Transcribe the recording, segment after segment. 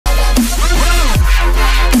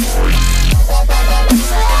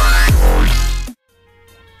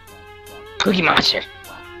Cookie Monster.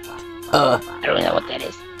 I don't know what that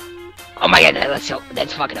is. Oh my god,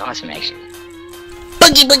 that's fucking awesome, actually.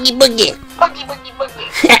 Boogie, boogie, boogie. Boogie, boogie, boogie.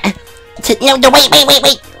 No,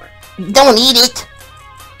 wait. Don't eat it.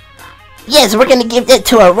 Yes, we're gonna give that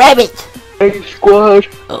to a rabbit. Hey, squad.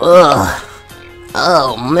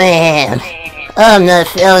 Oh man. I'm not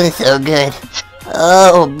feeling so good.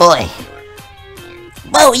 Oh boy.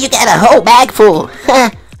 Whoa, you got a whole bag full.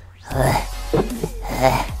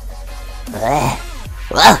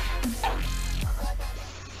 Whoa.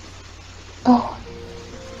 Oh.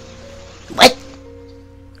 What?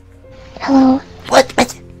 Hello? What?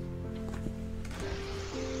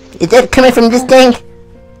 Is that coming from this thing?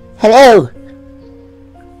 Hello?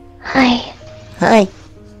 Hi. Hi.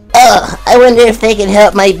 Oh, I wonder if they can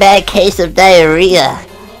help my bad case of diarrhea.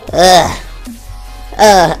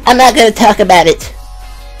 I'm not gonna talk about it.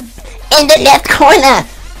 In the left corner,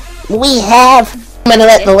 we have... I'm gonna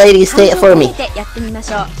let the lady say it for me. I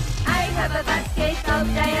have a bad case of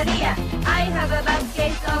diarrhea. I have a bad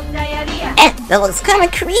case of diarrhea. That looks kinda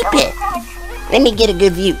creepy. Let me get a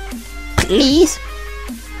good view. Please?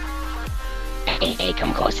 Hey,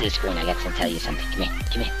 come close to the screen. I got to tell you something.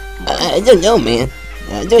 Come here. I don't know, man.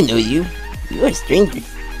 I don't know you. You're a stranger.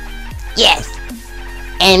 Yes.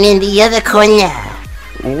 And in the other corner,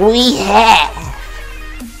 we have...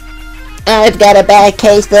 I've got a bad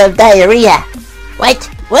case of diarrhea. What?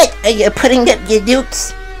 What? Are you putting up your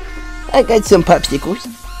dukes? I got some popsicles.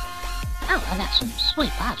 Oh, I got some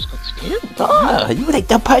sweet popsicles, too. Oh, you like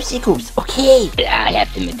the popsicles. Okay. I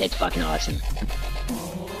have to admit, that's fucking awesome.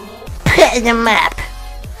 Put them up.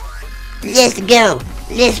 Let's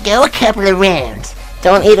go a couple of rounds.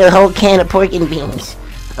 Don't eat a whole can of pork and beans.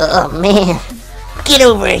 Oh man, get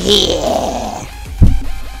over here.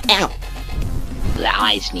 Ow.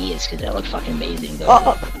 I sneeze because they look fucking amazing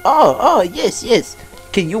though. Oh, yes.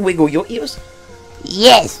 Can you wiggle your ears?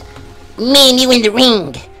 Yes, me and you in the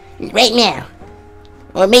ring, right now.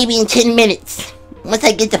 Or maybe in 10 minutes, once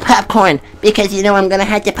I get the popcorn, because you know I'm gonna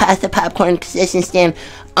have to pass the popcorn concession stand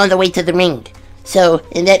on the way to the ring. So,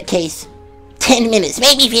 in that case, 10 minutes,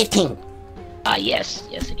 maybe 15. Yes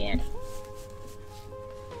again.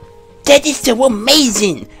 That is so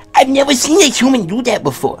amazing! I've never seen a human do that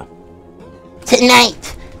before.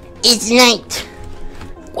 Tonight is night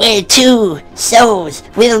where two souls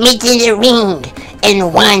will meet in the ring,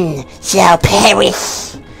 and one shall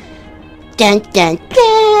perish. Dun dun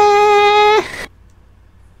dun!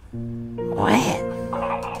 What?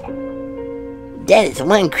 That is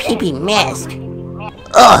one creepy mask.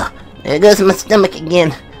 Ugh! There goes my stomach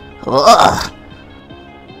again. Ugh!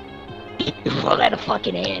 You fall out a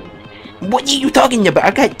fucking hand. What are you talking about?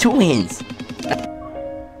 I got two hands.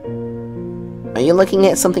 Are you looking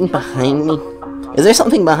at something behind me? Is there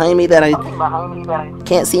something behind me that I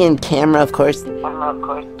can't see in camera, of course?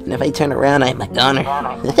 And if I turn around, I'm a goner.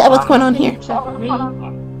 Is that what's going on here?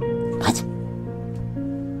 What?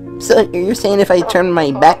 So you're saying if I turn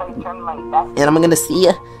my back and I'm gonna see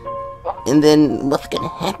ya? And then what's gonna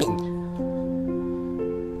happen?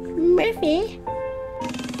 Murphy?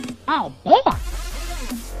 Oh boy!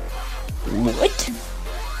 What?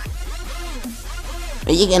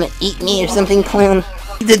 Are you gonna eat me or something, clown?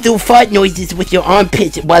 You do fart noises with your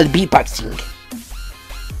armpits while beatboxing.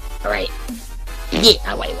 Alright. Yeah.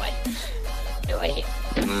 Oh, wait.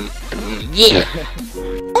 Yeah. I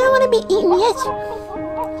don't wanna be eaten yet.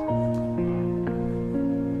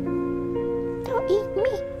 Don't eat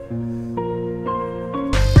me.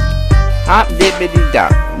 Hop dippity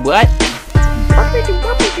dop. What?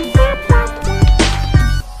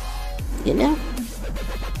 You know?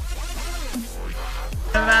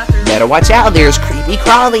 Better watch out, there's creepy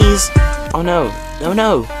crawlies. Oh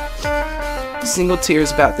no. Single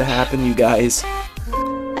tear's about to happen, you guys.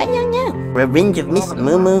 I don't know. Revenge of Miss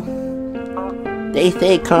Moo Moo. They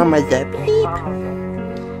say karma's a beep.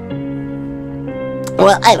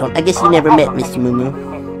 Well, I guess you never met Miss Moo Moo.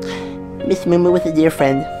 Miss Moo Moo was a dear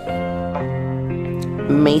friend.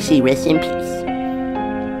 May she rest in peace.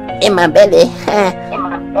 In my belly,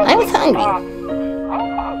 I was hungry.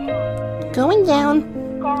 Going down.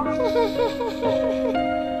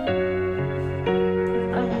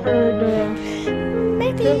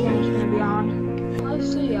 Maybe. I'll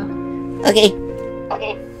see ya. Okay.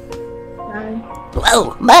 Bye.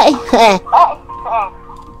 Whoa, bye.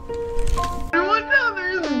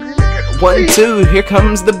 1, 2, here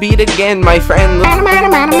comes the beat again, my friend.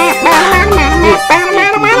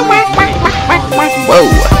 Whoa.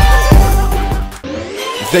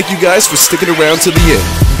 Thank you guys for sticking around to the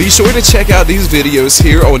end. Be sure to check out these videos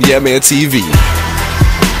here on Yeah Man TV.